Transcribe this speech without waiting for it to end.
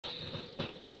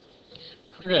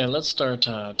Okay, let's start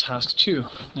task 2.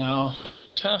 Now,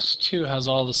 task 2 has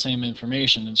all the same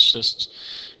information. It's just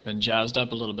been jazzed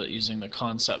up a little bit using the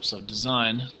concepts of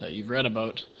design that you've read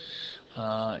about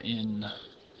in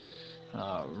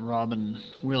Robin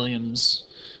Williams'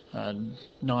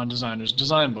 non-designer's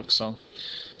design book. So,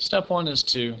 step 1 is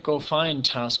to go find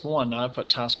task 1. Now, I put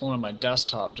task 1 on my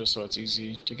desktop just so it's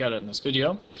easy to get it in this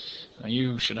video. Now,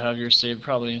 you should have yours saved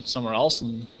probably somewhere else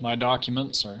in my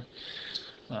documents or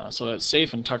so that it's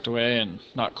safe and tucked away and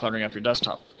not cluttering up your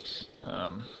desktop.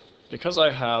 Because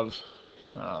I have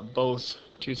both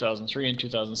 2003 and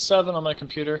 2007 on my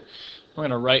computer, I'm going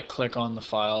to right-click on the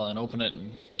file and open it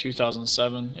in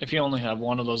 2007. If you only have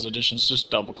one of those editions,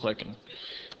 just double-click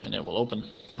and it will open.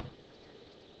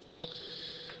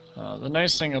 The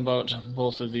nice thing about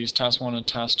both of these, Task 1 and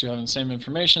Task 2, having the same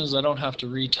information is I don't have to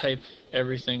retype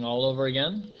everything all over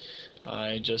again.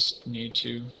 I just need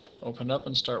to open up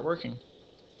and start working.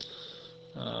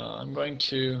 I'm going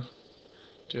to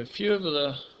do a few of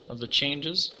the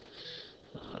changes,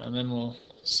 and then we'll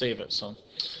save it. So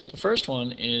the first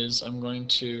one is I'm going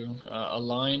to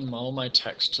align all my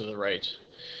text to the right.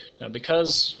 Now,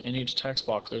 because in each text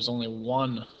box there's only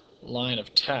one line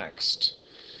of text,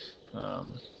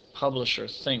 Publisher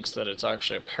thinks that it's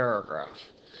actually a paragraph.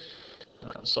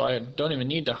 So I don't even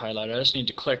need to highlight it. I just need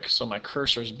to click so my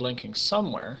cursor is blinking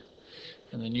somewhere,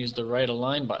 and then use the right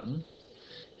align button.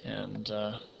 And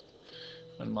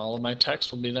all of my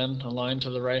text will be then aligned to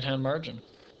the right-hand margin.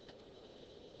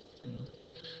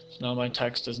 So now my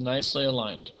text is nicely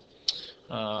aligned.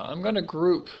 I'm going to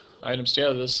group items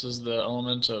together. This is the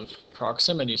element of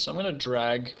proximity. So I'm going to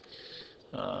drag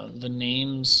the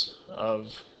names of...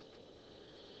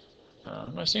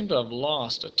 I seem to have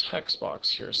lost a text box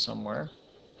here somewhere.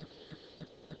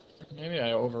 Maybe I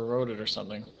overwrote it or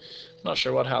something. I'm not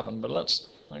sure what happened, but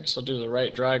I guess I'll do the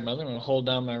right drag method. I'm going to hold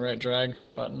down my right drag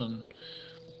button and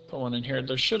put one in here.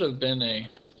 There should have been a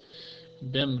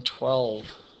BIM 12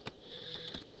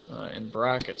 in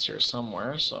brackets here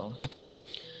somewhere, so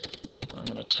I'm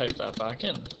going to type that back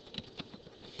in.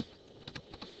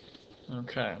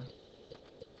 Okay.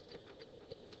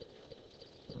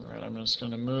 Alright, I'm just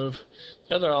going to move.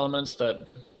 The other elements that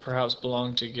perhaps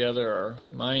belong together are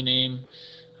my name,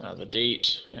 the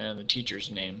date, and the teacher's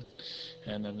name,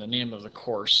 and then the name of the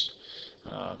course.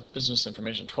 Business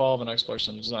Information 12 and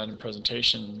Exploration, Design and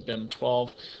Presentation, BIM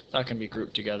 12. That can be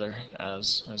grouped together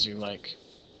as you like.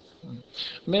 I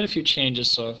made a few changes,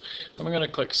 so I'm going to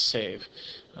click Save.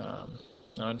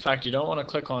 Now, in fact, you don't want to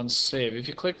click on Save. If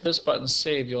you click this button,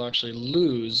 Save, you'll actually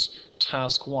lose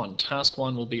Task 1. Task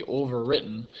 1 will be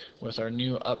overwritten with our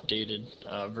new updated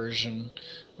version,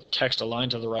 with text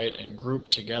aligned to the right and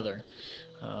grouped together.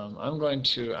 I'm going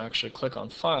to actually click on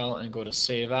File and go to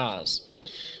Save As.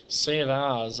 Save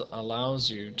As allows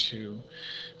you to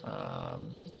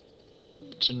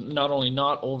not only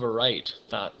not overwrite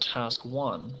that Task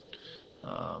 1,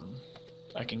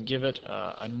 I can give it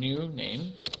a new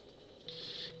name,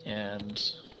 and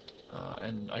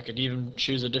I could even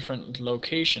choose a different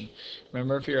location.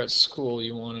 Remember, if you're at school,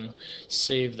 you want to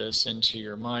save this into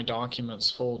your My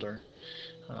Documents folder.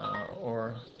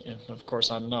 Or, of course,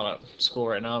 I'm not at school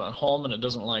right now, I'm at home, and it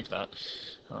doesn't like that.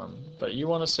 But you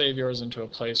want to save yours into a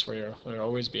place where you'll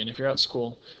always be. And if you're at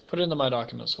school, put it in the My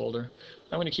Documents folder.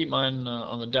 I'm going to keep mine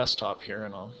on the desktop here,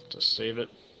 and I'll just save it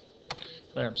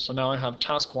there. So now I have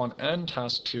Task 1 and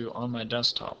Task 2 on my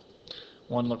desktop.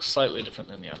 One looks slightly different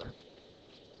than the other.